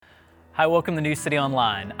Hi, welcome to New City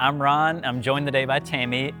Online. I'm Ron, I'm joined today by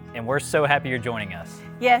Tammy, and we're so happy you're joining us.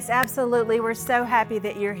 Yes, absolutely. We're so happy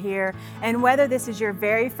that you're here. And whether this is your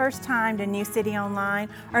very first time to New City Online,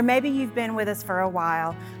 or maybe you've been with us for a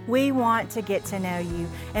while, we want to get to know you.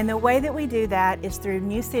 And the way that we do that is through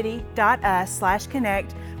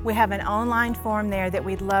newcity.us/connect. We have an online form there that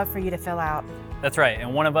we'd love for you to fill out. That's right,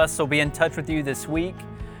 and one of us will be in touch with you this week.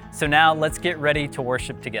 So now let's get ready to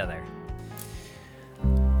worship together.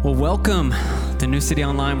 Well, welcome to New City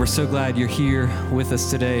Online. We're so glad you're here with us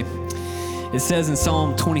today. It says in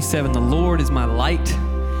Psalm 27, "The Lord is my light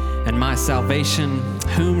and my salvation.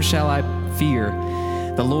 Whom shall I fear?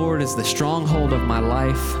 The Lord is the stronghold of my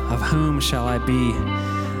life. Of whom shall I be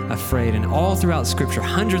afraid?" And all throughout Scripture,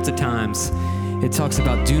 hundreds of times, it talks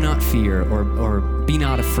about do not fear or be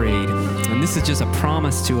not afraid. And this is just a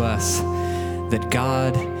promise to us that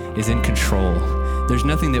God is in control. There's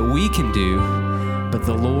nothing that we can do, but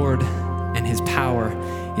the Lord and His power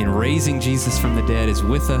in raising Jesus from the dead is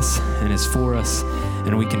with us and is for us,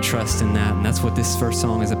 and we can trust in that. And that's what this first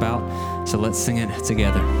song is about. So let's sing it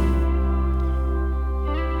together.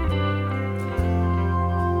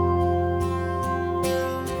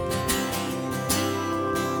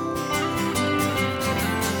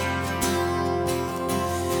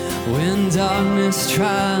 When darkness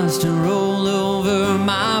tries to roll over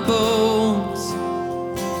my bones,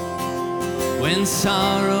 when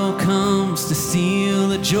sorrow comes to steal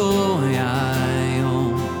the joy I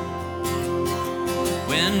own,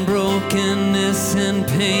 when brokenness and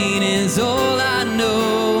pain is all I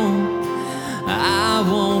know, I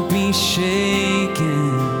won't be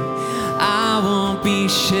shaken, I won't be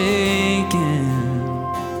shaken.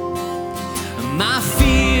 My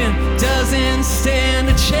fear doesn't stand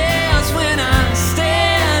a chance when I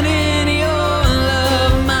stand in your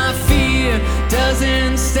love. My fear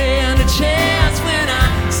doesn't stand a chance when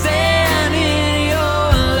I stand in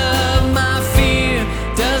your love. My fear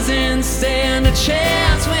doesn't stand a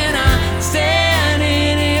chance when I stand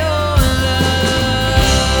in your love.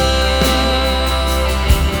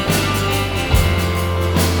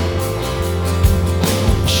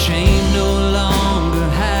 Shame no longer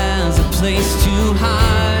has a place to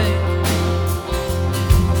hide.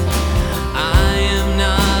 I am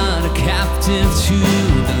not a captive to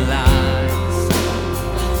the lies.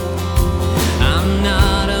 I'm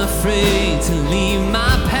not afraid to leave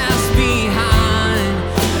my past behind.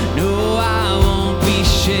 No, I won't be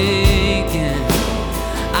shaken.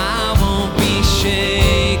 I won't be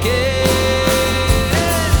shaken.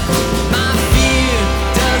 My fear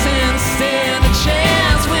doesn't stand a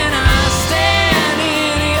chance when I stand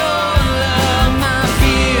in your love. My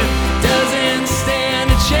fear doesn't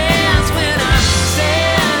stand a chance when I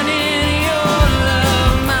stand in your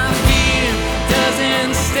love. My fear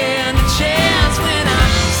doesn't stand a chance when I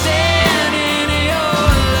stand in your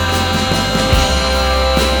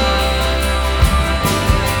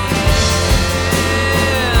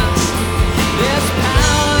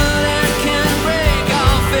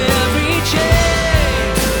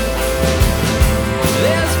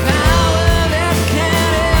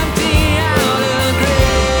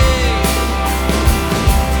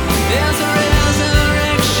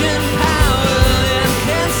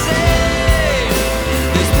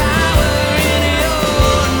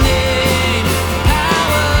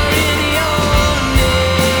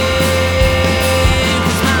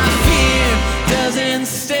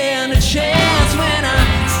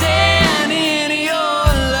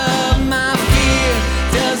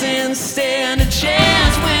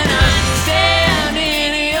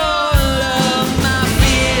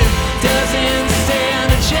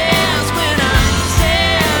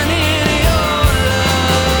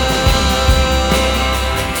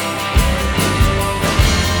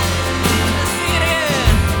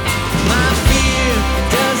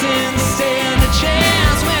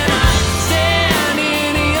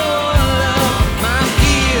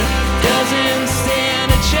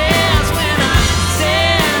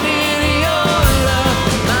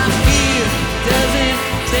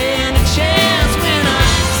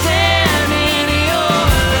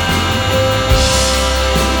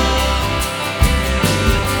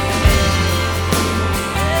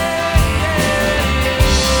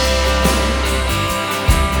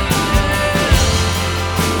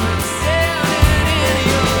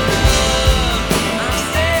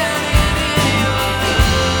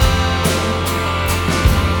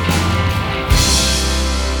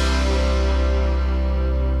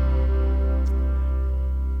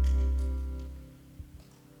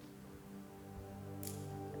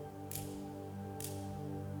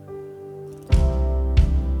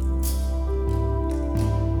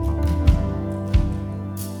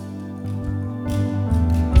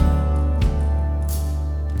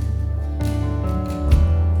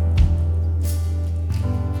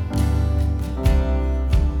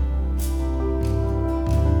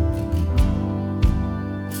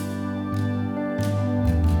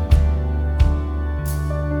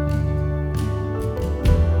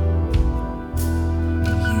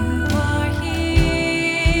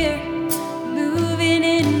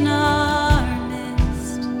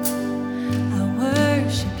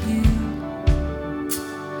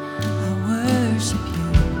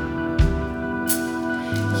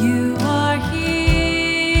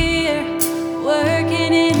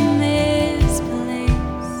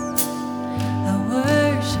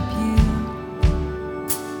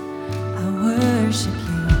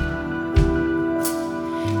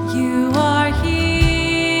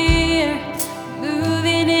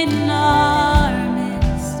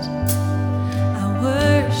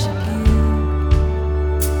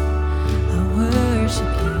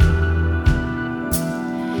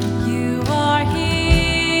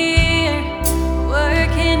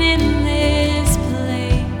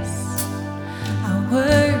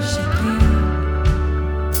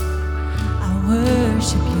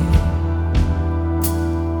worship you.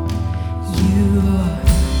 You are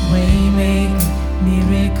waymaker,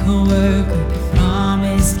 miracle worker,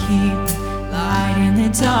 promise keeper, light in the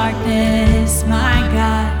darkness. My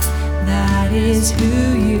God, that is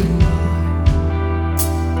who you are.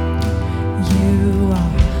 You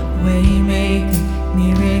are waymaker,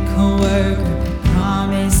 miracle worker,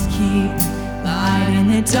 promise keeper, light in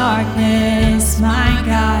the darkness. My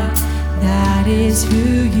God, that is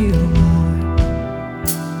who you are.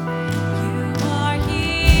 You are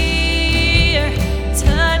here,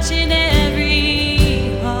 touching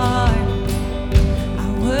every heart. I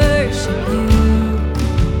worship you.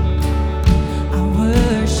 I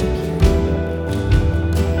worship you.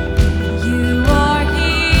 You are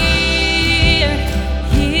here,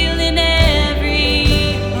 healing every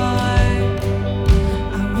heart.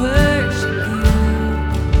 I worship you.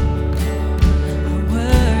 I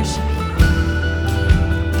worship you.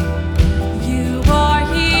 You are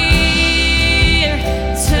here,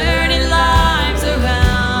 turning lives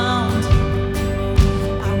around.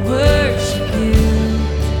 I worship you.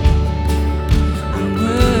 I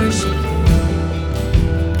worship you.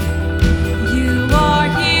 You are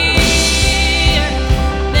here,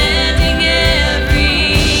 mending every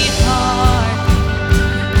heart.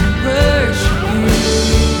 I worship you.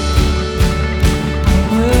 I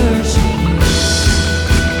worship you.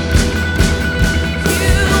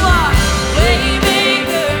 You are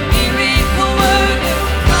waymaker, miracle worker,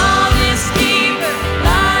 promise keeper,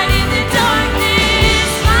 light in the darkness.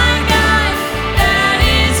 My God, that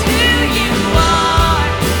is who you are.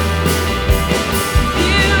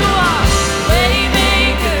 You are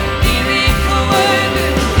waymaker, miracle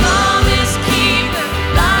worker, promise keeper,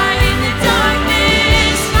 light in the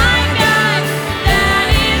darkness. My God, that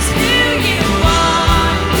is who you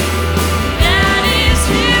are. That is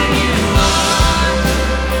who you are.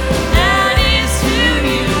 That is who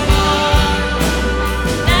you are.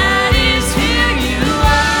 That is who you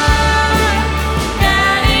are.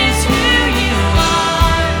 That is who you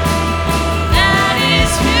are. That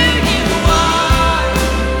is who you are.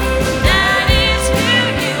 That is who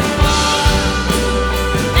you are.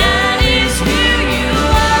 That is who you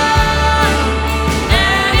are.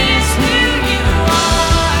 That is who you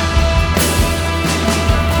are.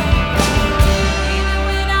 Even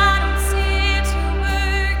when I don't see it, you're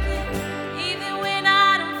working. Even when I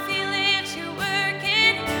don't feel it, you're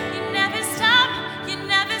working. You never stop. You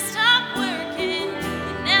never stop working.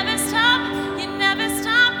 You never stop. You never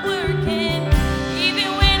stop working. Even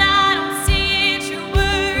when I don't see it, you're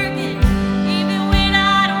working. Even when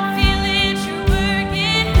I don't feel it, you're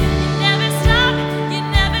working. You never stop. You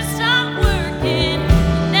never stop working.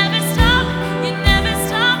 You never stop. You never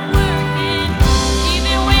stop working.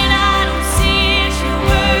 Even when I don't see it, you're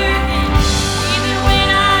working. Even when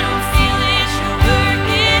I don't feel it, you're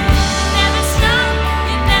working. You never stop.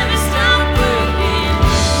 You never stop working.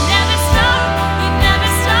 Never stop. You never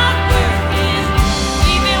stop working.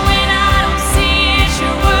 Even when I don't see it,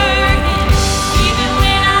 you're working. Even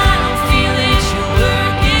when I don't feel it, you're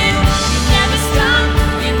working. You never stop.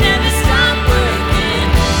 You never stop working.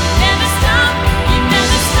 Never stop. You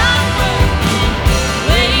never stop working.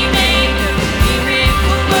 Waymaker,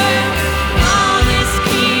 miracle worker, promise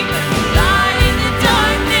keeper, light in the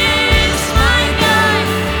darkness. My God,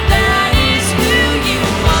 that is who you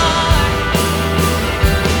are.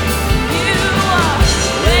 You are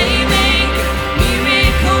waymaker,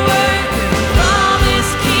 miracle worker,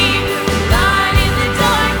 promise keeper, light in the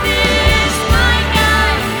darkness. My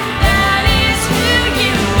God, that is who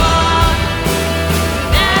you are.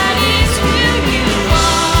 That is who you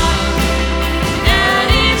are. That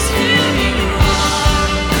is who you are.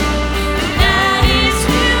 That is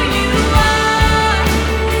who you are.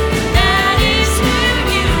 That is who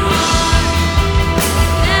you are.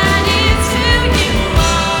 That is who you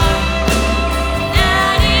are.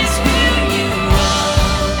 That is who you are.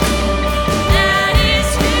 That is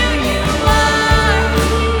who you are.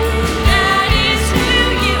 That is who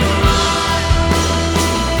you are.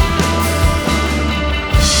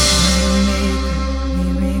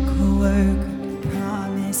 Miracle worker,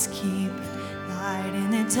 promise keeper, light in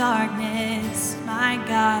the darkness. My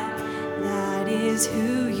God, that is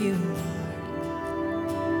who you are.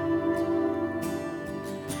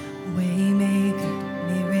 Waymaker,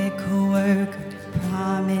 miracle worker,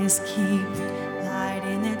 promise keeper, light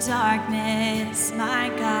in the darkness. My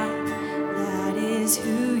God, that is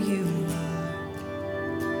who you are.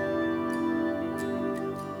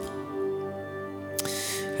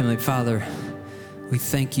 Heavenly Father, we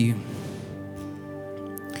thank you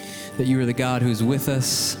that you are the God who's with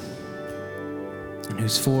us and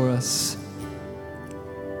who's for us.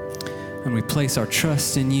 And we place our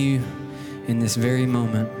trust in you in this very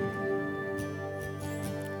moment.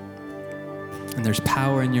 And there's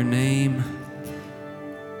power in your name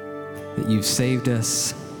that you've saved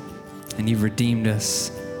us and you've redeemed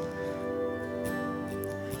us.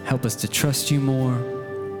 Help us to trust you more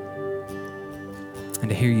and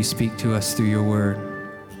to hear you speak to us through your word.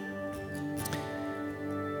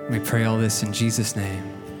 We pray all this in Jesus' name.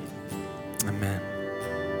 Amen.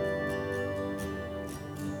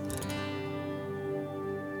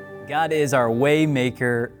 God is our way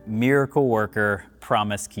maker, miracle worker,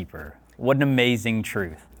 promise keeper. What an amazing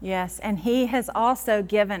truth. Yes, and He has also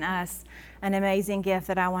given us an amazing gift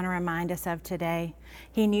that I want to remind us of today.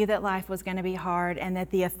 He knew that life was going to be hard and that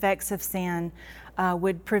the effects of sin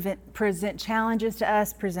would present challenges to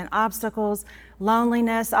us, present obstacles,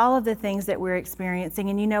 loneliness, all of the things that we're experiencing.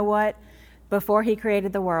 And you know what? Before He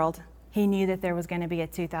created the world, He knew that there was going to be a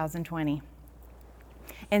 2020.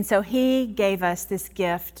 And so He gave us this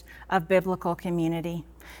gift of biblical community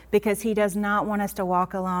because He does not want us to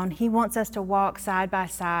walk alone. He wants us to walk side by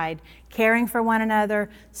side, caring for one another,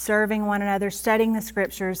 serving one another, studying the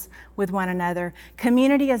scriptures with one another.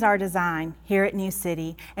 Community is our design here at New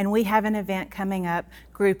City, and we have an event coming up,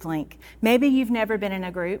 Group Link. Maybe you've never been in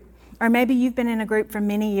a group, or maybe you've been in a group for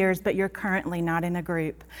many years, but you're currently not in a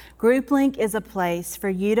group. Group Link is a place for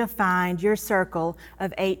you to find your circle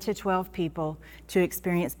of 8 to 12 people to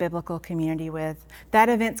experience biblical community with. That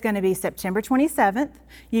event's going to be September 27th.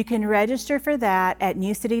 You can register for that at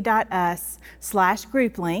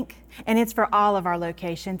newcity.us/grouplink, and it's for all of our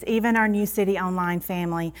locations, even our New City Online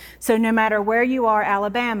family. So no matter where you are,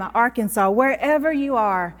 Alabama, Arkansas, wherever you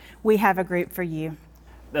are, we have a group for you.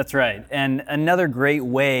 That's right. And another great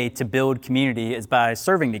way to build community is by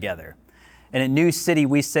serving together. And at New City,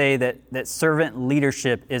 we say that servant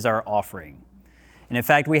leadership is our offering. And in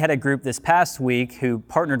fact, we had a group this past week who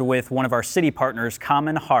partnered with one of our city partners,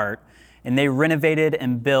 Common Heart, and they renovated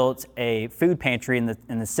and built a food pantry in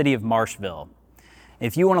the city of Marshville.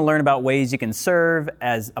 If you want to learn about ways you can serve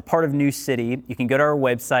as a part of New City, you can go to our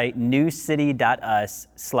website,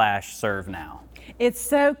 newcity.us/serve-now. It's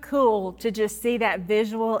so cool to just see that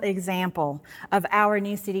visual example of our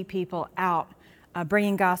New City people out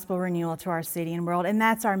bringing gospel renewal to our city and world. And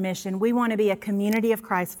that's our mission. We want to be a community of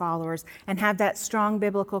Christ followers and have that strong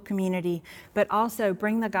biblical community, but also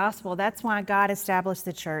bring the gospel. That's why God established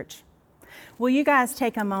the church. Will you guys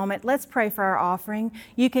take a moment? Let's pray for our offering.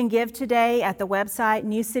 You can give today at the website,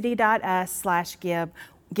 newcity.us/give.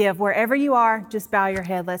 Give wherever you are, just bow your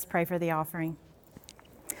head. Let's pray for the offering.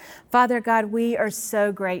 Father God, we are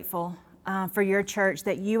so grateful for your church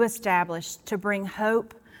that you established to bring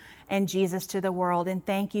hope and Jesus to the world. And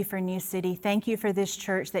thank you for New City. Thank you for this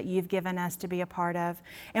church that you've given us to be a part of.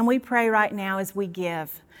 And we pray right now as we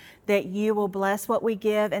give that you will bless what we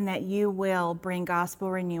give and that you will bring gospel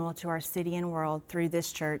renewal to our city and world through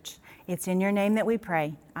this church. It's in your name that we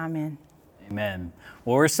pray. Amen. Amen.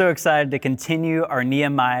 Well, we're so excited to continue our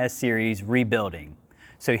Nehemiah series, Rebuilding.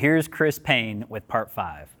 So here's Chris Payne with part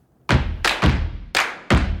 5.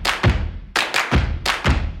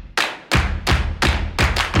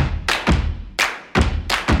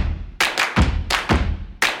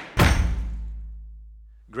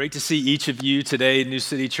 Great to see each of you today, New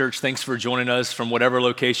City Church. Thanks for joining us from whatever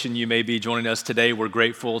location you may be joining us today. We're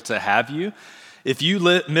grateful to have you. If you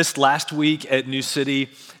missed last week at New City,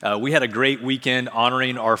 we had a great weekend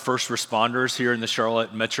honoring our first responders here in the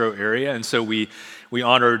Charlotte metro area. And so we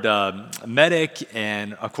honored Medic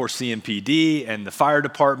and, of course, CMPD and the fire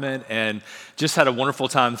department, and just had a wonderful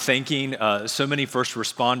time thanking so many first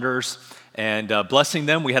responders and blessing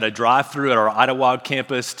them. We had a drive-through at our Idlewild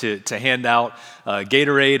campus to hand out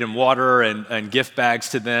Gatorade and water and gift bags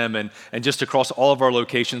to them. And just across all of our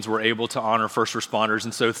locations, we're able to honor first responders.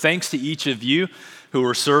 And so thanks to each of you who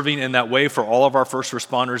are serving in that way, for all of our first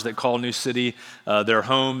responders that call New City their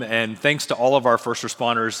home. And thanks to all of our first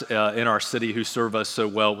responders in our city who serve us so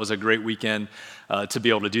well. It was a great weekend to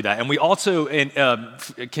be able to do that. And we also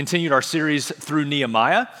continued our series through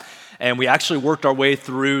Nehemiah. And we actually worked our way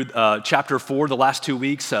through chapter 4 the last 2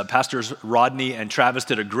 weeks. Pastors Rodney and Travis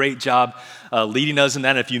did a great job leading us in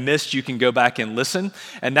that. If you missed, you can go back and listen.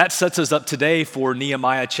 And that sets us up today for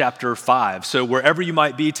Nehemiah chapter 5. So wherever you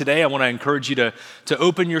might be today, I want to encourage you to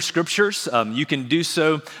open your scriptures. You can do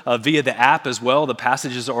so via the app as well. The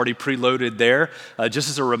passage is already preloaded there. Just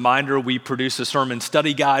as a reminder, we produce a sermon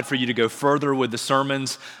study guide for you to go further with the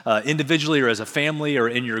sermons individually or as a family or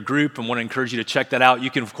in your group, and want to encourage you to check that out. You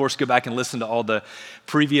can, of course, go back and listen to all the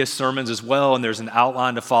previous sermons as well, and there's an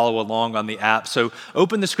outline to follow along on the app. So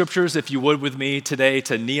open the scriptures, if you would, with me today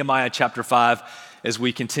to Nehemiah chapter 5 as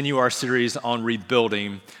we continue our series on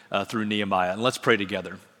rebuilding through Nehemiah. And let's pray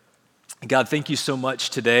together. God, thank you so much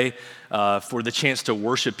today for the chance to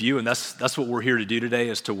worship you, and that's what we're here to do today,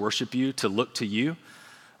 is to worship you, to look to you.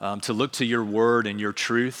 To look to your word and your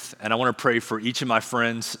truth. And I want to pray for each of my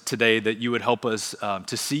friends today that you would help us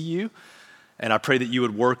to see you. And I pray that you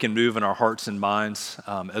would work and move in our hearts and minds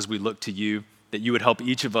as we look to you, that you would help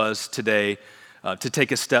each of us today to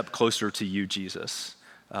take a step closer to you, Jesus,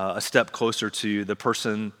 a step closer to the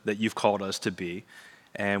person that you've called us to be.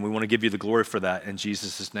 And we want to give you the glory for that in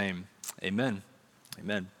Jesus' name. Amen.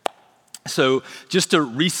 Amen. So just to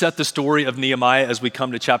reset the story of Nehemiah as we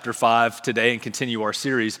come to chapter 5 today and continue our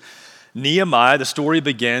series, Nehemiah, the story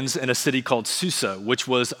begins in a city called Susa, which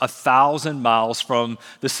was 1,000 miles from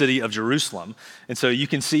the city of Jerusalem. And so you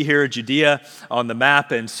can see here Judea on the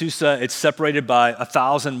map, and Susa, it's separated by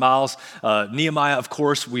 1,000 miles. Nehemiah, of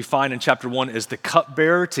course, we find in chapter 1 is the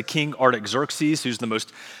cupbearer to King Artaxerxes, who's the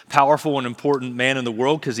most powerful and important man in the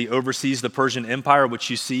world because he oversees the Persian Empire, which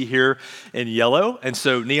you see here in yellow. And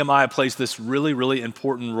so Nehemiah plays this really, really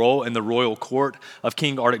important role in the royal court of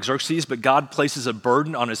King Artaxerxes, but God places a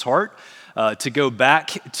burden on his heart to go back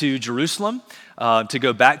to Jerusalem, to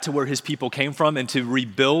go back to where his people came from, and to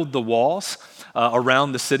rebuild the walls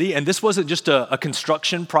around the city. And this wasn't just a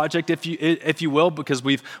construction project, if you will, because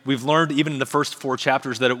we've learned even in the first 4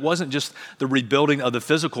 chapters that it wasn't just the rebuilding of the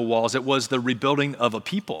physical walls, it was the rebuilding of a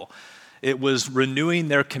people. It was renewing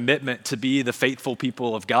their commitment to be the faithful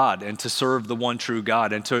people of God and to serve the one true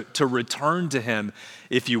God and to return to him,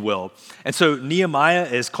 if you will. And so Nehemiah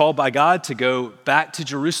is called by God to go back to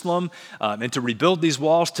Jerusalem and to rebuild these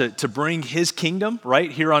walls, to bring his kingdom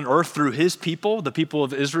right here on earth through his people, the people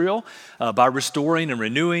of Israel, by restoring and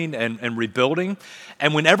renewing and rebuilding.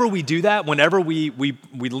 And whenever we do that, whenever we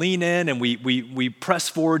lean in and we press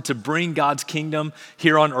forward to bring God's kingdom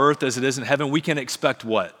here on earth as it is in heaven, we can expect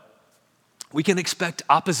what? We can expect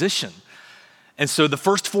opposition. And so the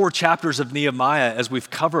first 4 chapters of Nehemiah, as we've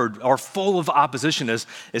covered, are full of opposition as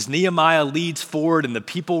Nehemiah leads forward and the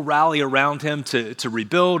people rally around him to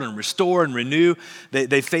rebuild and restore and renew.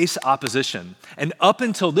 They face opposition. And up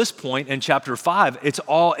until this point in chapter 5, it's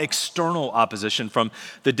all external opposition from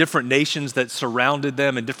the different nations that surrounded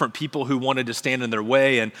them and different people who wanted to stand in their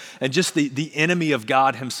way and just the enemy of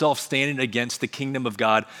God himself standing against the kingdom of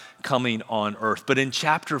God coming on earth. But in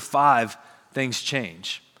chapter 5, things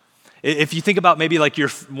change. If you think about maybe like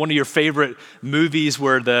one of your favorite movies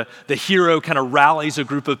where the hero kind of rallies a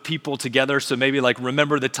group of people together, so maybe like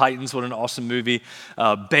Remember the Titans, what an awesome movie,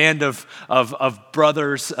 Band of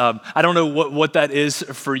Brothers, I don't know what that is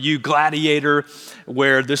for you, Gladiator,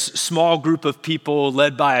 where this small group of people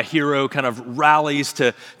led by a hero kind of rallies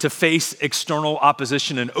to face external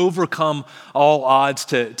opposition and overcome all odds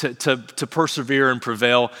to persevere and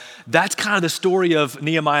prevail. That's kind of the story of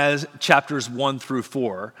Nehemiah's chapters 1 through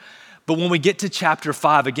 4. But when we get to chapter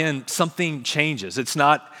 5, again, something changes. It's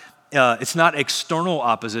not external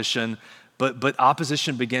opposition, but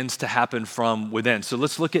opposition begins to happen from within. So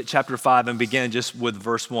let's look at chapter 5 and begin just with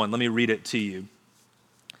verse 1. Let me read it to you.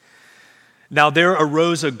 Now there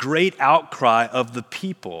arose a great outcry of the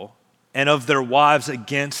people and of their wives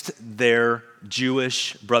against their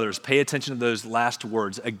Jewish brothers. Pay attention to those last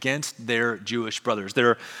words, against their Jewish brothers.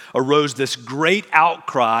 There arose this great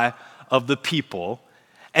outcry of the people.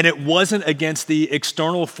 And it wasn't against the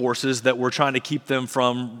external forces that were trying to keep them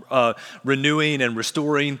from renewing and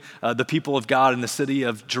restoring the people of God in the city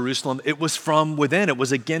of Jerusalem. It was from within. It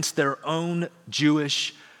was against their own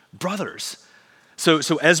Jewish brothers. So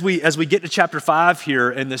as we get to chapter 5 here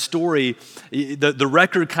in the story, the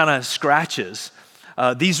record kind of scratches.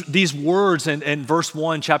 These words in verse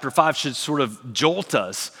 1, chapter 5 should sort of jolt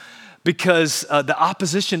us because the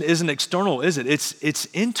opposition isn't external, is it? It's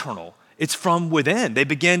internal. It's from within. They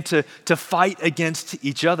begin to fight against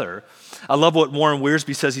each other. I love what Warren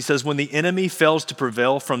Wiersbe says. He says, when the enemy fails to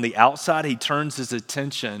prevail from the outside, he turns his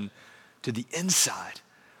attention to the inside.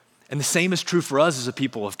 And the same is true for us as a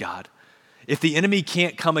people of God. If the enemy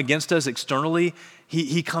can't come against us externally,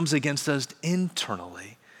 he comes against us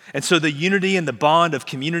internally. And so the unity and the bond of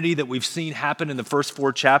community that we've seen happen in the first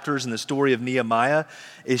 4 chapters in the story of Nehemiah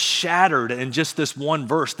is shattered in just this one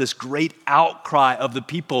verse, this great outcry of the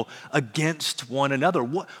people against one another.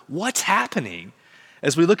 What's happening?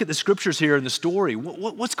 As we look at the scriptures here in the story,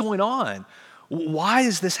 what's going on? Why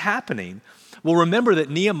is this happening? Well, remember that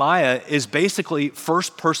Nehemiah is basically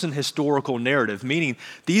first-person historical narrative, meaning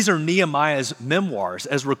these are Nehemiah's memoirs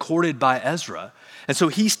as recorded by Ezra. And so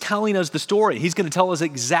he's telling us the story. He's going to tell us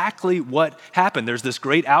exactly what happened. There's this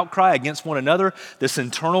great outcry against one another, this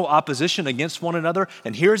internal opposition against one another,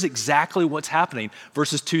 and here's exactly what's happening.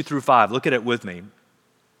 Verses 2-5. Look at it with me.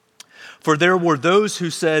 For there were those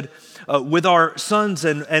who said, with our sons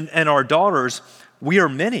and our daughters, we are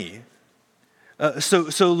many.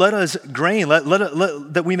 So let us grain,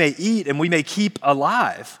 that we may eat and we may keep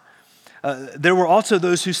alive. There were also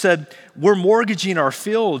those who said, we're mortgaging our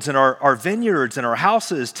fields and our vineyards and our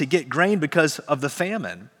houses to get grain because of the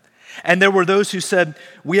famine. And there were those who said,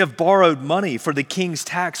 we have borrowed money for the king's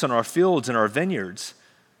tax on our fields and our vineyards.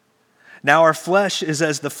 Now our flesh is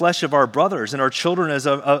as the flesh of our brothers, and our children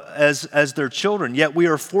as their children. Yet we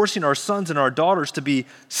are forcing our sons and our daughters to be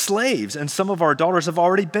slaves, and some of our daughters have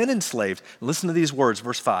already been enslaved. Listen to these words,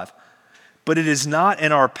 verse 5. But it is not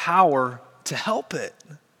in our power to help it.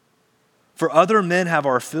 For other men have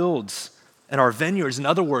our fields and our vineyards. In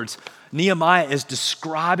other words, Nehemiah is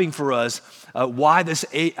describing for us why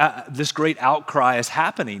this great outcry is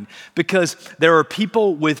happening, because there are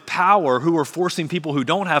people with power who are forcing people who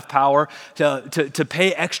don't have power to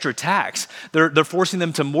pay extra tax. They're forcing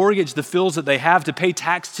them to mortgage the fields that they have to pay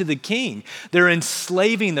tax to the king. They're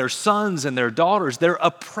enslaving their sons and their daughters. They're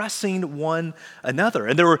oppressing one another.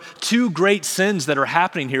 And there were two great sins that are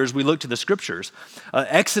happening here as we look to the scriptures.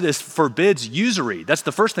 Exodus forbids usury. That's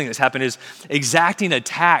the first thing that's happened, is exacting a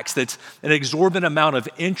tax that's an exorbitant amount of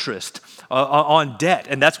interest on debt,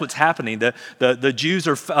 and that's what's happening. The Jews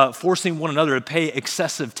are forcing one another to pay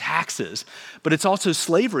excessive taxes, but it's also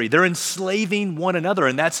slavery. They're enslaving one another,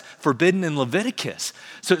 and that's forbidden in Leviticus.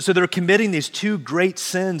 So they're committing these two great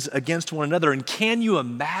sins against one another, and can you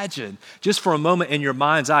imagine, just for a moment in your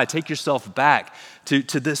mind's eye, take yourself back to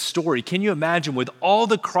this story. Can you imagine, with all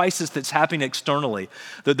the crisis that's happening externally,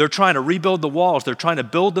 that they're trying to rebuild the walls, they're trying to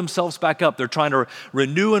build themselves back up, they're trying to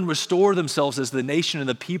renew and restore themselves as the nation and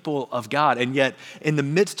the people of God, and yet in the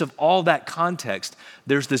midst of all that context,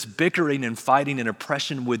 there's this bickering and fighting and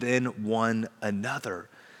oppression within one another.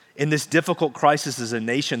 In this difficult crisis as a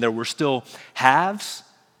nation, there were still haves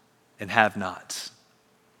and have-nots.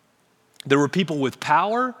 There were people with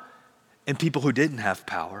power and people who didn't have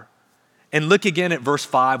power. And look again at verse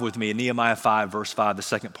 5 with me, in Nehemiah 5, verse 5, the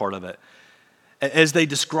second part of it. As they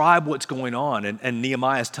describe what's going on, and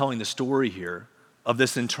Nehemiah is telling the story here of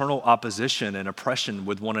this internal opposition and oppression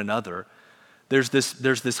with one another, there's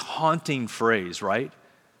this haunting phrase, right?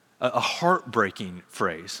 A heartbreaking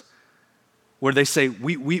phrase, where they say,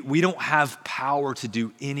 we don't have power to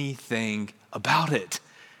do anything about it.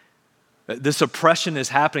 This oppression is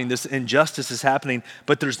happening, this injustice is happening,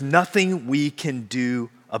 but there's nothing we can do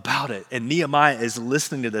about it. And Nehemiah is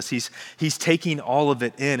listening to this. He's taking all of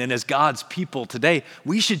it in. And as God's people today,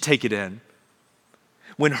 we should take it in.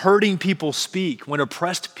 When hurting people speak, when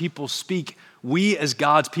oppressed people speak, we as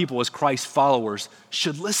God's people, as Christ's followers,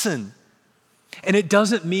 should listen. And it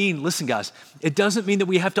doesn't mean, listen guys, it doesn't mean that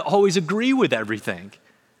we have to always agree with everything,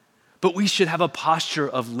 but we should have a posture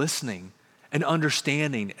of listening and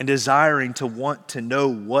understanding and desiring to want to know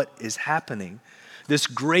what is happening. This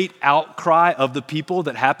great outcry of the people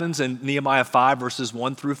that happens in Nehemiah 5, verses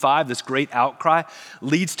 1-5, this great outcry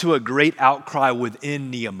leads to a great outcry within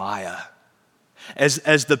Nehemiah. As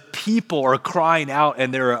the people are crying out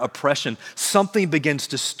in their oppression, something begins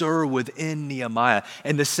to stir within Nehemiah.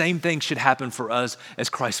 And the same thing should happen for us as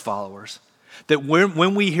Christ followers. That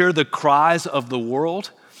when we hear the cries of the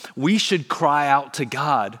world, we should cry out to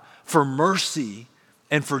God for mercy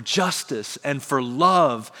and for justice and for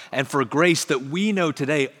love and for grace that we know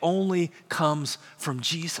today only comes from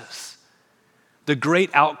Jesus. The great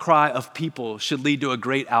outcry of people should lead to a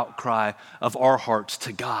great outcry of our hearts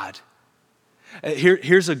to God.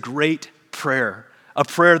 Here's a great prayer, a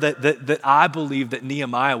prayer that I believe that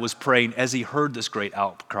Nehemiah was praying as he heard this great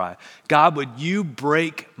outcry. God, would you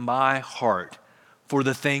break my heart for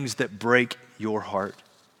the things that break your heart?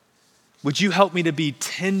 Would you help me to be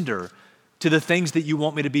tender to the things that you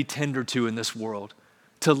want me to be tender to in this world,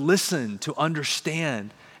 to listen, to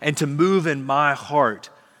understand, and to move in my heart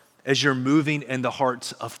as you're moving in the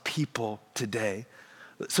hearts of people today.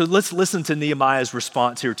 So let's listen to Nehemiah's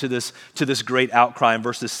response here to this great outcry in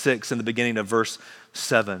verses 6 and the beginning of verse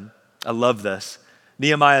 7. I love this.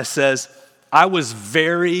 Nehemiah says, I was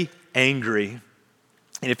very angry.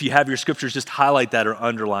 And if you have your scriptures, just highlight that or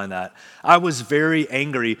underline that. I was very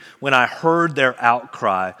angry when I heard their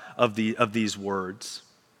outcry of these words.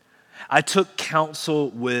 I took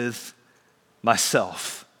counsel with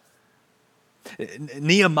myself.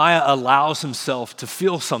 Nehemiah allows himself to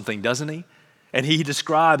feel something, doesn't he? And he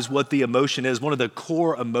describes what the emotion is, one of the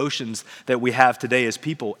core emotions that we have today as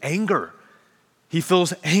people, anger. He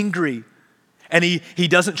feels angry, and he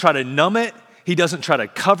doesn't try to numb it. He doesn't try to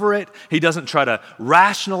cover it. He doesn't try to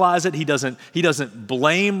rationalize it. He doesn't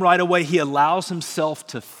blame right away. He allows himself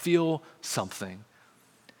to feel something.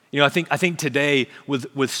 I think today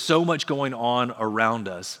with so much going on around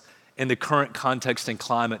us in the current context and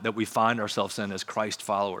climate that we find ourselves in as Christ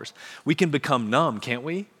followers, we can become numb, can't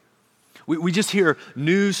we? We just hear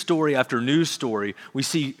news story after news story. We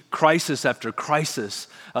see crisis after crisis,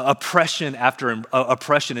 oppression after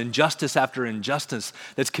oppression, injustice after injustice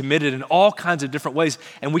that's committed in all kinds of different ways,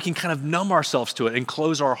 and we can kind of numb ourselves to it and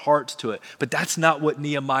close our hearts to it. But that's not what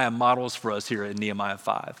Nehemiah models for us here in Nehemiah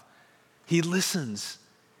 5. He listens.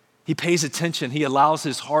 He pays attention. He allows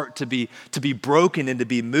his heart to be broken and to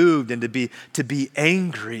be moved and to be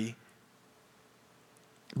angry.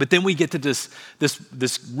 But then we get to this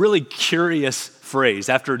really curious phrase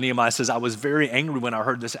after Nehemiah says, I was very angry when I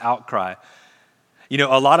heard this outcry.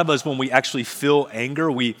 A lot of us, when we actually feel anger,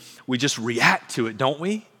 we just react to it, don't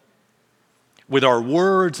we? With our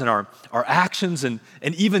words and our actions. And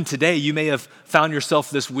even today, you may have found yourself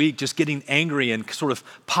this week just getting angry and sort of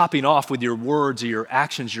popping off with your words or your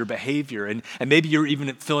actions, your behavior. And maybe you're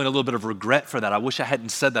even feeling a little bit of regret for that. I wish I hadn't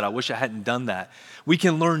said that. I wish I hadn't done that. We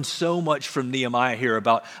can learn so much from Nehemiah here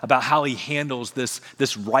about how he handles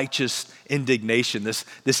this righteous indignation,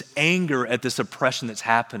 this anger at this oppression that's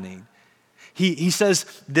happening. He says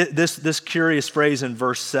this curious phrase in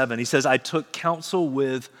verse 7. He says, I took counsel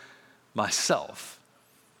with myself.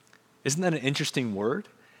 Isn't that an interesting word?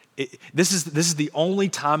 This is the only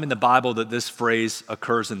time in the Bible that this phrase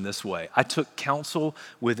occurs in this way. I took counsel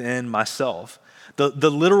within myself.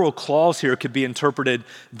 The literal clause here could be interpreted,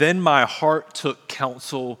 then my heart took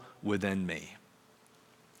counsel within me.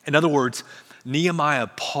 In other words, Nehemiah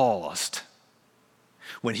paused.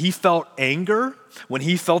 When he felt anger, when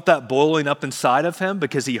he felt that boiling up inside of him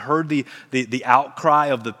because he heard the outcry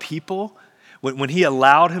of the people, when he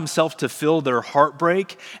allowed himself to feel their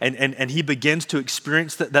heartbreak and he begins to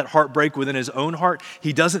experience that heartbreak within his own heart,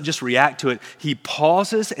 he doesn't just react to it. He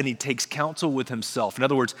pauses and he takes counsel with himself. In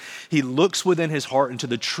other words, he looks within his heart into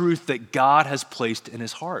the truth that God has placed in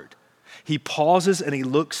his heart. He pauses and he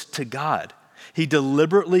looks to God. He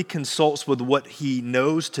deliberately consults with what he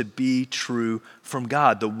knows to be true from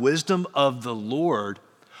God. The wisdom of the Lord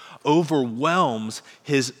overwhelms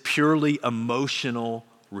his purely emotional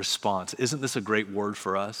response. Isn't this a great word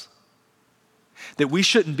for us? That we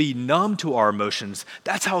shouldn't be numb to our emotions.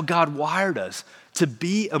 That's how God wired us, to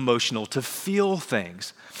be emotional, to feel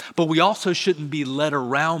things. But we also shouldn't be led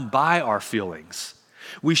around by our feelings.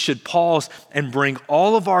 We should pause and bring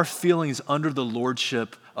all of our feelings under the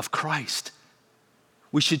lordship of Christ.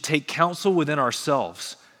 We should take counsel within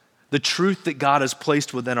ourselves, the truth that God has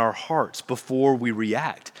placed within our hearts before we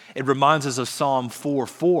react. It reminds us of Psalm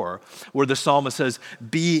 4:4, where the psalmist says,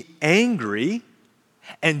 be angry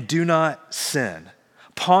and do not sin.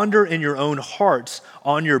 Ponder in your own hearts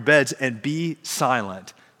on your beds and be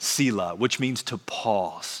silent, Selah, which means to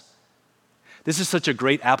pause. This is such a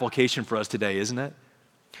great application for us today, isn't it?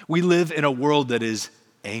 We live in a world that is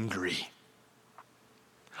angry,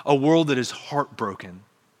 a world that is heartbroken.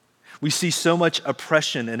 We see so much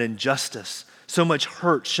oppression and injustice, so much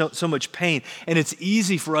hurt, so much pain, and it's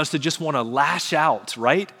easy for us to just want to lash out,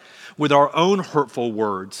 right? With our own hurtful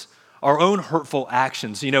words, our own hurtful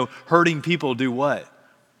actions. Hurting people do what?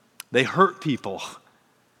 They hurt people.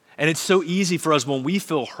 And it's so easy for us when we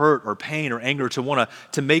feel hurt or pain or anger to want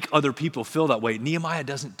to make other people feel that way. Nehemiah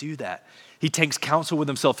doesn't do that. He takes counsel with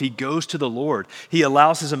himself. He goes to the Lord. He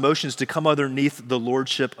allows his emotions to come underneath the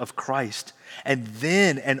lordship of Christ. And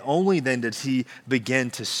then, and only then, does he begin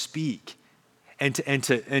to speak and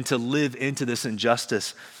to live into this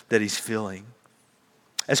injustice that he's feeling.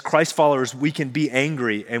 As Christ followers, we can be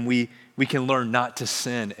angry and we can learn not to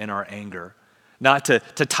sin in our anger, not to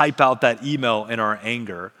type out that email in our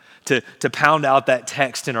anger, to pound out that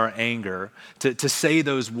text in our anger, to say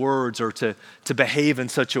those words or to behave in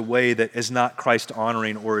such a way that is not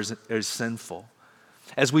Christ-honoring or is sinful.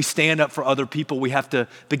 As we stand up for other people, we have to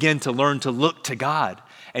begin to learn to look to God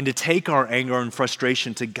and to take our anger and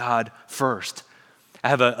frustration to God first. I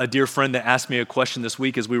have a dear friend that asked me a question this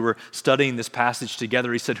week as we were studying this passage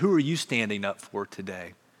together. He said, who are you standing up for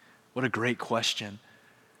today? What a great question.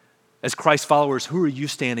 As Christ followers, who are you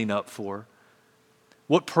standing up for?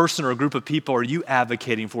 What person or group of people are you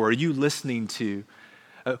advocating for? Are you listening to?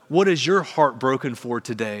 What is your heart broken for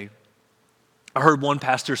today? I heard one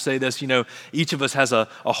pastor say this, each of us has a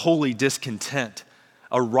holy discontent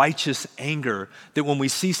a righteous anger, that when we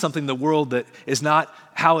see something in the world that is not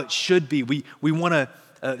how it should be, we want to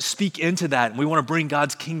speak into that, and we want to bring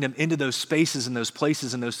God's kingdom into those spaces and those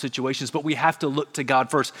places and those situations, but we have to look to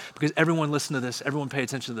God first, because everyone listen to this, everyone pay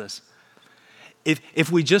attention to this.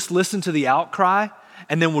 If we just listen to the outcry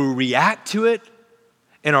and then we react to it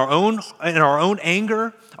in our own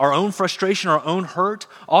anger, our own frustration, our own hurt,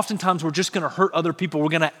 oftentimes we're just going to hurt other people. We're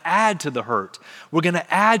going to add to the hurt. We're going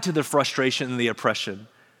to add to the frustration and the oppression.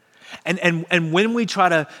 And when we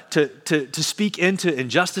try to speak into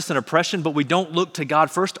injustice and oppression, but we don't look to God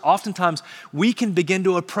first, oftentimes we can begin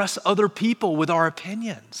to oppress other people with our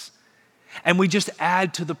opinions. And we just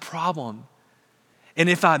add to the problem. And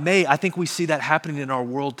if I may, I think we see that happening in our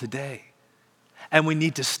world today. And we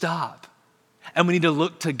need to stop. And we need to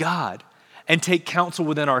look to God and take counsel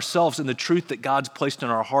within ourselves in the truth that God's placed in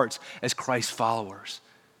our hearts as Christ followers.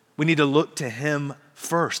 We need to look to Him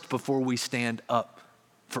first before we stand up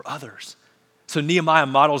for others. So Nehemiah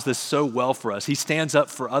models this so well for us. He stands up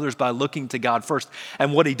for others by looking to God first.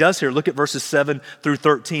 And what he does here, look at verses 7 through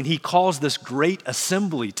 13. He calls this great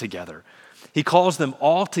assembly together. He calls them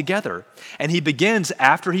all together. And he begins,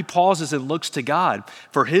 after he pauses and looks to God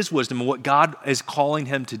for his wisdom and what God is calling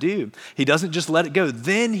him to do. He doesn't just let it go.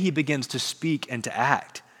 Then he begins to speak and to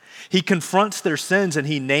act. He confronts their sins and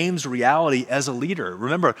he names reality as a leader.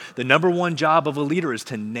 Remember, the number one job of a leader is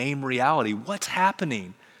to name reality. What's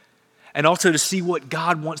happening? And also to see what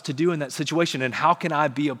God wants to do in that situation and how can I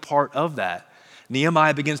be a part of that?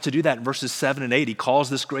 Nehemiah begins to do that in verses 7 and 8. He calls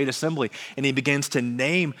this great assembly and he begins to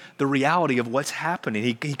name the reality of what's happening.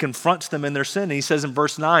 He confronts them in their sin. And he says in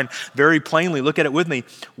verse 9, very plainly, look at it with me,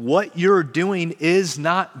 what you're doing is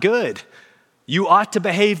not good. You ought to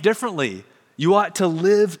behave differently. You ought to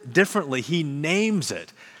live differently. He names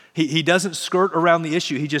it. He doesn't skirt around the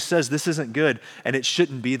issue. He just says this isn't good and it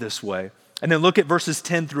shouldn't be this way. And then look at verses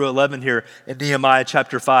 10 through 11 here in Nehemiah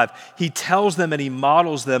chapter 5. He tells them and he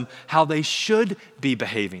models them how they should be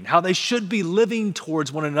behaving, how they should be living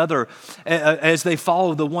towards one another as they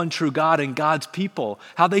follow the one true God and God's people,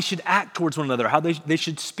 how they should act towards one another, how they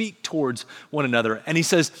should speak towards one another. And he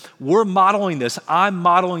says, we're modeling this. I'm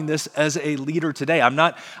modeling this as a leader today. I'm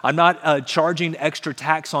not charging extra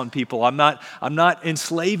tax on people. I'm not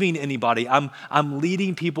enslaving anybody. I'm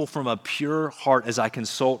leading people from a pure heart as I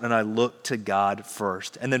consult and I look to God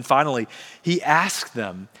first. And then finally, he asks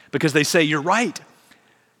them because they say, you're right.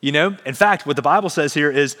 You know, in fact, what the Bible says here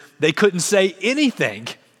is they couldn't say anything.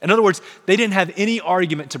 In other words, they didn't have any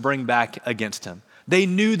argument to bring back against him. They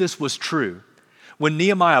knew this was true. When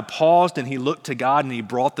Nehemiah paused and he looked to God and he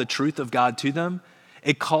brought the truth of God to them,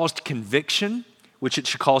 it caused conviction, which it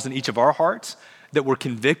should cause in each of our hearts, that we're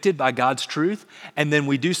convicted by God's truth, and then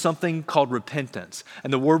we do something called repentance.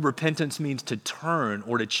 And the word repentance means to turn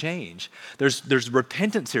or to change. There's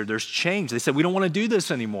repentance here, there's change. They said, we don't want to do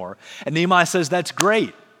this anymore. And Nehemiah says, that's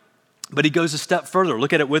great. But he goes a step further.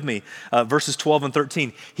 Look at it with me, verses 12 and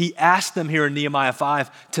 13. He asked them here in Nehemiah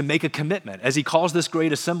 5 to make a commitment. As he calls this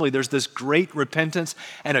great assembly, there's this great repentance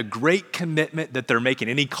and a great commitment that they're making.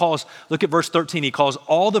 And he calls, look at verse 13, he calls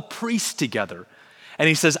all the priests together. And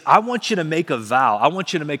he says, I want you to make a vow. I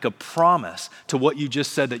want you to make a promise to what you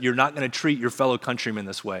just said, that you're not going to treat your fellow countrymen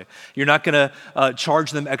this way. You're not going to charge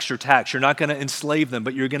them extra tax. You're not going to enslave them,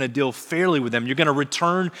 but you're going to deal fairly with them. You're going to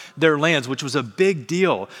return their lands, which was a big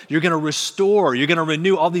deal. You're going to restore. You're going to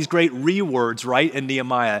renew, all these great rewords, right, in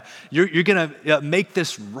Nehemiah. You're going to make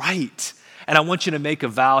this right. And I want you to make a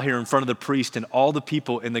vow here in front of the priest and all the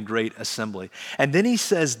people in the great assembly. And then he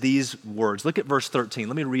says these words. Look at verse 13.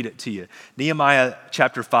 Let me read it to you. Nehemiah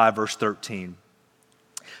chapter 5, verse 13.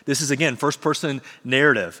 This is, again, first person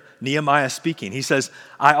narrative. Nehemiah speaking. He says,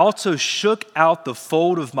 I also shook out the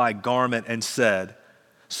fold of my garment and said,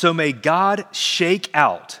 so may God shake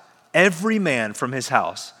out every man from his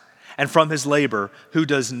house and from his labor who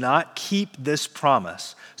does not keep this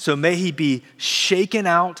promise. So may he be shaken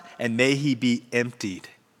out and may he be emptied.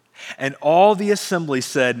 And all the assembly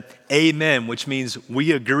said, amen, which means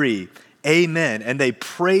we agree. Amen. And they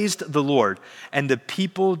praised the Lord. And the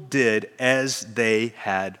people did as they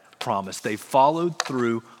had promised. They followed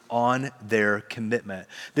through on their commitment.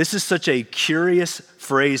 This is such a curious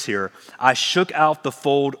phrase here. I shook out the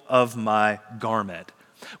fold of my garment.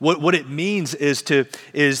 What it means is to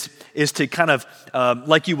kind of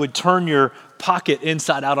like you would turn your pocket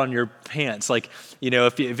inside out on your pants. Like, you know,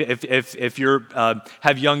 if you're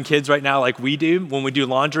have young kids right now, like we do, when we do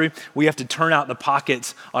laundry, we have to turn out the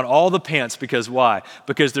pockets on all the pants because why?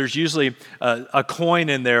 Because there's usually a coin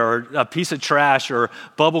in there or a piece of trash or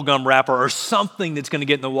bubble gum wrapper or something that's going to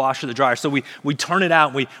get in the washer or the dryer. So we turn it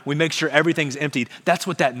out. We make sure everything's emptied. That's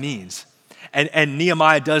what that means. And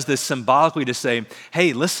Nehemiah does this symbolically to say,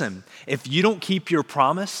 hey, listen, if you don't keep your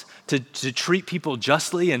promise to treat people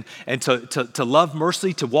justly and to love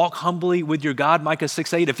mercy, to walk humbly with your God, Micah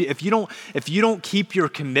 6:8, if you don't keep your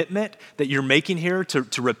commitment that you're making here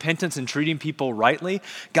to repentance and treating people rightly,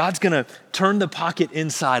 God's gonna turn the pocket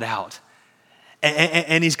inside out.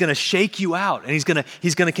 And he's going to shake you out, and he's going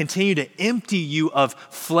to continue to empty you of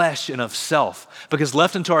flesh and of self. Because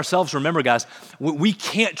left unto ourselves, remember guys, we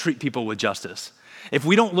can't treat people with justice. If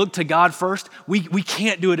we don't look to God first, we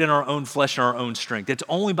can't do it in our own flesh and our own strength. It's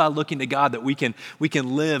only by looking to God that we can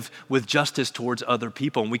live with justice towards other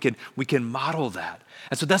people, and we can model that.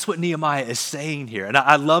 And so that's what Nehemiah is saying here. And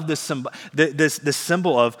I love this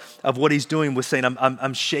symbol of what he's doing with saying,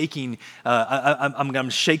 I'm shaking, I'm going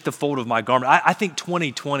to shake the fold of my garment. I think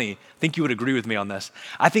 2020, I think you would agree with me on this.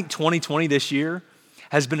 I think 2020 this year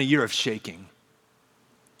has been a year of shaking.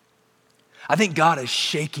 I think God is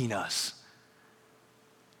shaking us.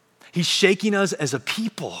 He's shaking us as a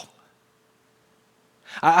people.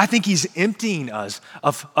 I think he's emptying us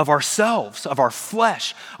of ourselves, of our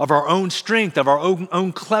flesh, of our own strength, of our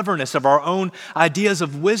own cleverness, of our own ideas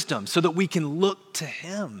of wisdom, so that we can look to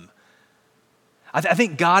him. I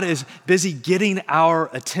think God is busy getting our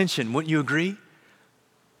attention. Wouldn't you agree?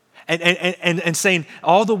 And saying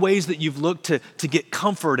all the ways that you've looked to get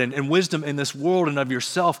comfort and wisdom in this world and of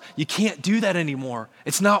yourself, you can't do that anymore.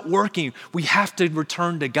 It's not working. We have to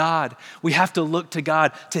return to God. We have to look to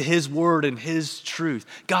God, to his word and his truth.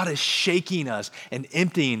 God is shaking us and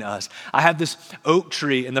emptying us. I have this oak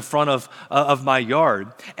tree in the front of my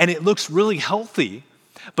yard, and it looks really healthy.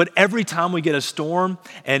 But every time we get a storm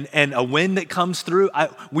and a wind that comes through,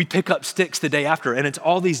 we pick up sticks the day after, and it's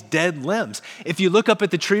all these dead limbs. If you look up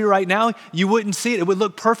at the tree right now, you wouldn't see it. It would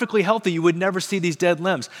look perfectly healthy. You would never see these dead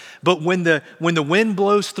limbs. But when the wind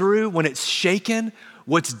blows through, when it's shaken,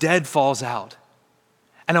 what's dead falls out.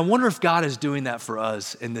 And I wonder if God is doing that for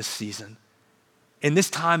us in this season, in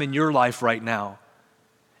this time in your life right now.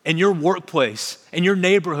 In your workplace, in your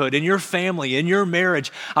neighborhood, in your family, in your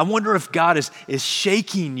marriage. I wonder if God is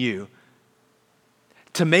shaking you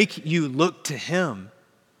to make you look to him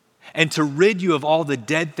and to rid you of all the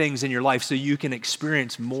dead things in your life so you can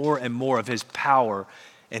experience more and more of his power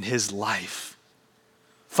and his life.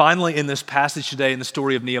 Finally, in this passage today, in the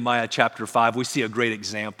story of Nehemiah chapter 5, we see a great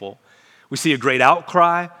example. We see a great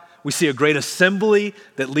outcry. We see a great assembly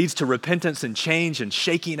that leads to repentance and change and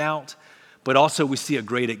shaking out. But also we see a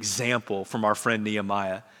great example from our friend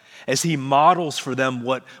Nehemiah as he models for them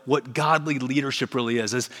what godly leadership really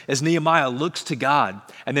is. As Nehemiah looks to God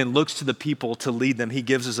and then looks to the people to lead them, he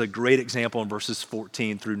gives us a great example in verses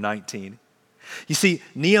 14 through 19. You see,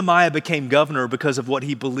 Nehemiah became governor because of what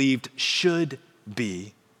he believed should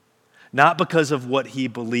be, not because of what he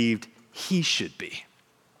believed he should be.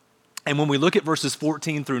 And when we look at verses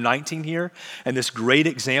 14 through 19 here, and this great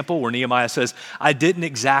example where Nehemiah says, I didn't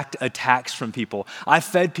exact a tax from people. I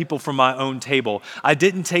fed people from my own table. I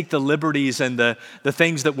didn't take the liberties and the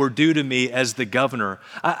things that were due to me as the governor.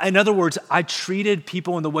 In other words, I treated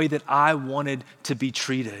people in the way that I wanted to be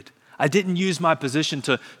treated. I didn't use my position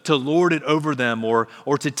to lord it over them or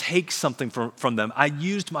to take something from them. I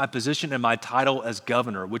used my position and my title as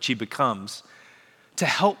governor, which he becomes, to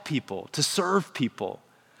help people, to serve people.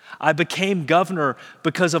 I became governor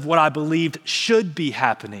because of what I believed should be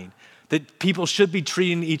happening, that people should be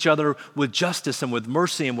treating each other with justice and with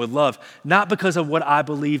mercy and with love, not because of what I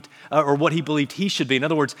believed or what he believed he should be. In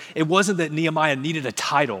other words, it wasn't that Nehemiah needed a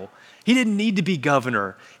title. He didn't need to be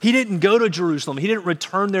governor. He didn't go to Jerusalem. He didn't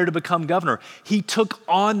return there to become governor. He took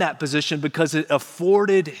on that position because it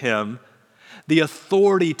afforded him the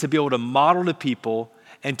authority to be able to model to people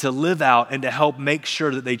and to live out and to help make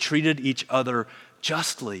sure that they treated each other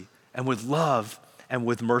justly and with love and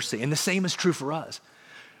with mercy. And the same is true for us.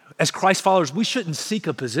 As Christ followers, we shouldn't seek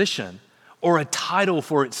a position or a title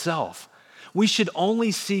for itself. We should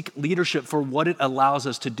only seek leadership for what it allows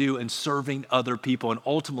us to do in serving other people and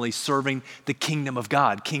ultimately serving the kingdom of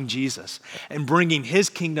God, King Jesus, and bringing his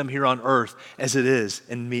kingdom here on earth as it is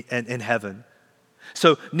in heaven.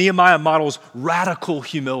 So Nehemiah models radical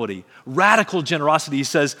humility, radical generosity. He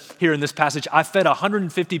says here in this passage, I fed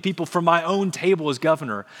 150 people from my own table as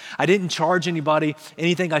governor. I didn't charge anybody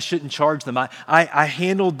anything I shouldn't charge them. I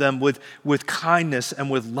handled them with kindness and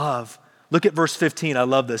with love. Look at verse 15. I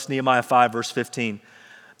love this. Nehemiah 5, verse 15.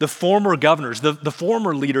 The former governors, the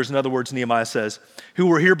former leaders, in other words, Nehemiah says, who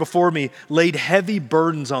were here before me, laid heavy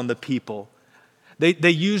burdens on the people.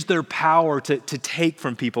 They used their power to take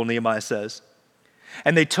from people, Nehemiah says.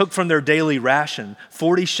 And they took from their daily ration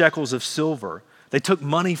 40 shekels of silver. They took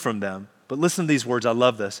money from them. But listen to these words. I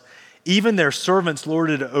love this. Even their servants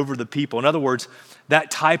lorded it over the people. In other words, that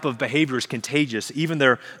type of behavior is contagious. Even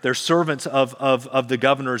their servants of the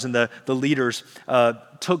governors and the leaders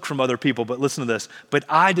took from other people. But listen to this. But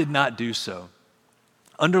I did not do so.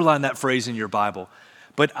 Underline that phrase in your Bible.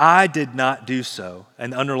 But I did not do so.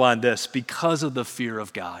 And underline this, because of the fear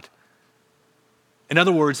of God. In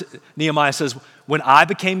other words, Nehemiah says, when I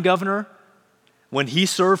became governor, when he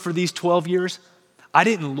served for these 12 years, I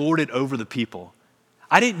didn't lord it over the people.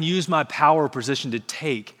 I didn't use my power or position to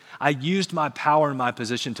take. I used my power and my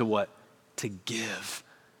position to what? To give.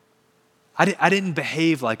 I didn't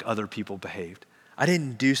behave like other people behaved. I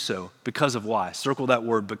didn't do so because of why? Circle that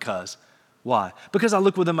word, because. Why? Because I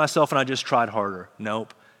looked within myself and I just tried harder?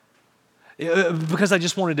 Nope. Because I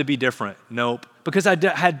just wanted to be different? Nope. Because I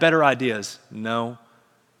had better ideas? No.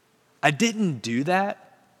 I didn't do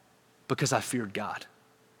that because I feared God.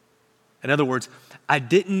 In other words, I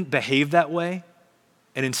didn't behave that way,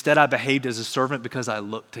 and instead I behaved as a servant because I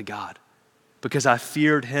looked to God, because I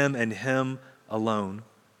feared him and him alone.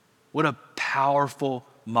 What a powerful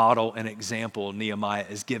model and example Nehemiah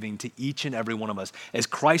is giving to each and every one of us. As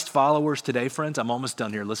Christ followers today, friends, I'm almost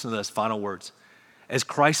done here. Listen to this, final words. As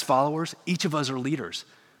Christ followers, each of us are leaders.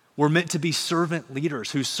 We're meant to be servant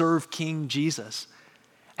leaders who serve King Jesus.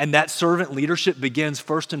 And that servant leadership begins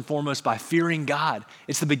first and foremost by fearing God.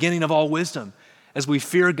 It's the beginning of all wisdom. As we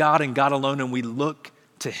fear God and God alone, and we look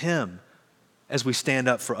to him as we stand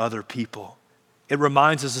up for other people. It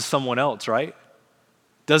reminds us of someone else, right?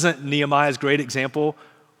 Doesn't Nehemiah's great example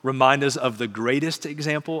remind us of the greatest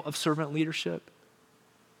example of servant leadership?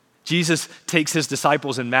 Jesus takes his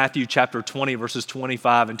disciples in Matthew chapter 20, verses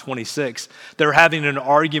 25 and 26. They're having an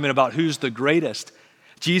argument about who's the greatest.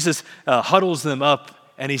 Jesus huddles them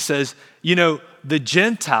up and he says, you know, the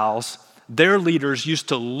Gentiles, their leaders used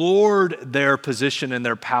to lord their position and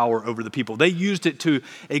their power over the people. They used it to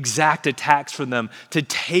exact attacks from them, to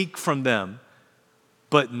take from them,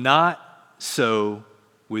 but not so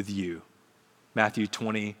with you. Matthew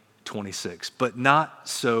 20, 26. But not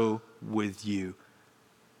so with you.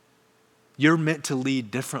 You're meant to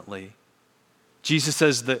lead differently. Jesus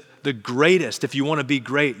says that the greatest, if you want to be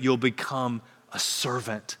great, you'll become a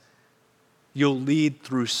servant. You'll lead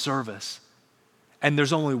through service. And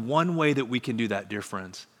there's only one way that we can do that, dear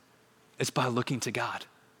friends. It's by looking to God.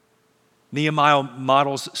 Nehemiah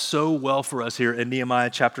models so well for us here in Nehemiah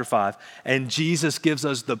chapter 5. And Jesus gives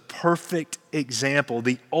us the perfect example,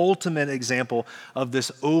 the ultimate example of this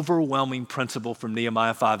overwhelming principle from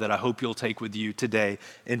Nehemiah 5 that I hope you'll take with you today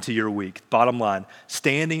into your week. Bottom line,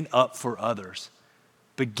 standing up for others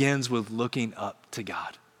begins with looking up to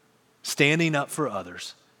God. Standing up for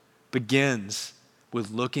others begins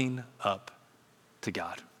with looking up to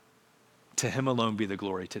God. To him alone be the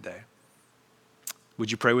glory today. Would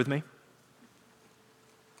you pray with me?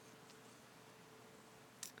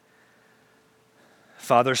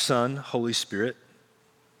 Father, Son, Holy Spirit,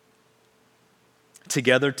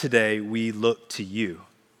 together today we look to you.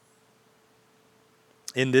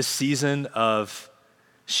 In this season of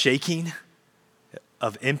shaking,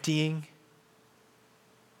 of emptying,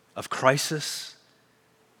 of crisis,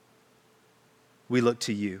 we look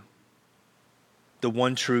to you, the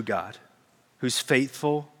one true God, who's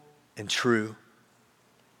faithful and true.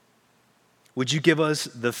 Would you give us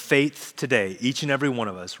the faith today, each and every one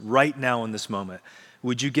of us, right now in this moment?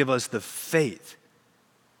 Would you give us the faith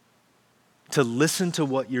to listen to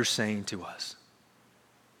what you're saying to us?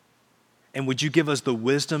 And would you give us the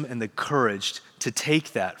wisdom and the courage to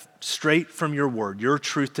take that straight from your word, your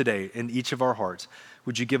truth today in each of our hearts?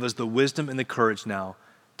 Would you give us the wisdom and the courage now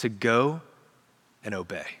to go and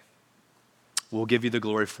obey? We'll give you the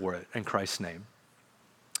glory for it in Christ's name.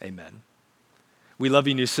 Amen. We love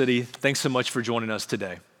you, New City. Thanks so much for joining us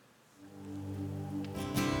today.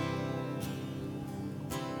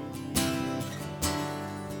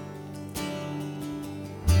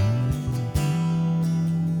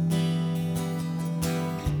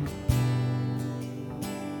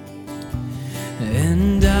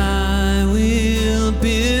 And I will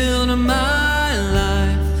build my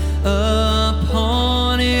life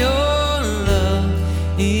upon your love.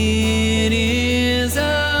 It is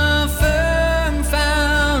a firm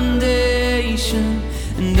foundation,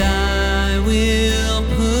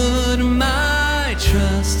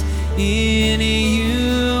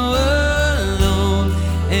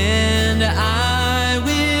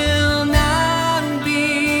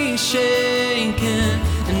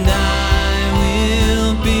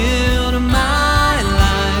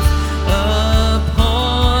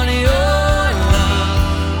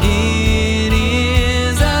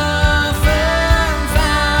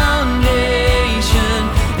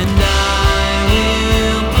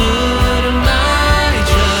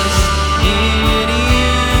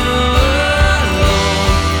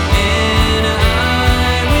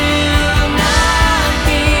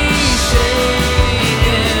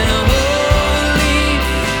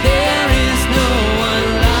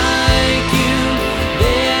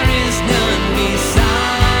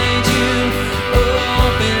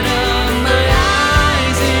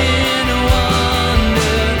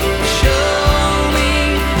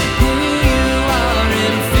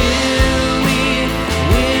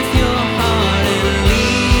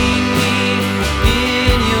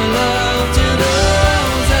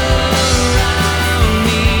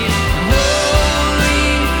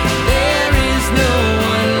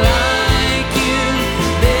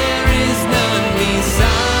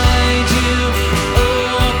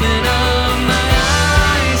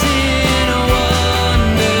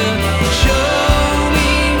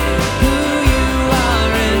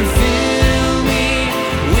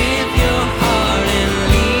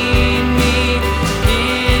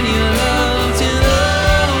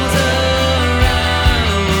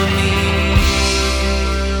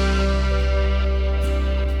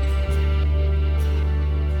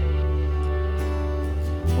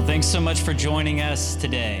 joining us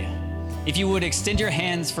today. If you would extend your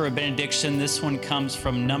hands for a benediction, this one comes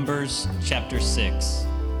from Numbers chapter 6.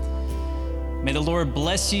 May the Lord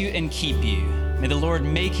bless you and keep you. May the Lord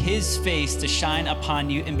make his face to shine upon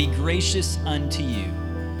you and be gracious unto you.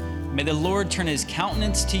 May the Lord turn his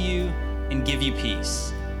countenance to you and give you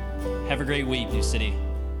peace. Have a great week, New City.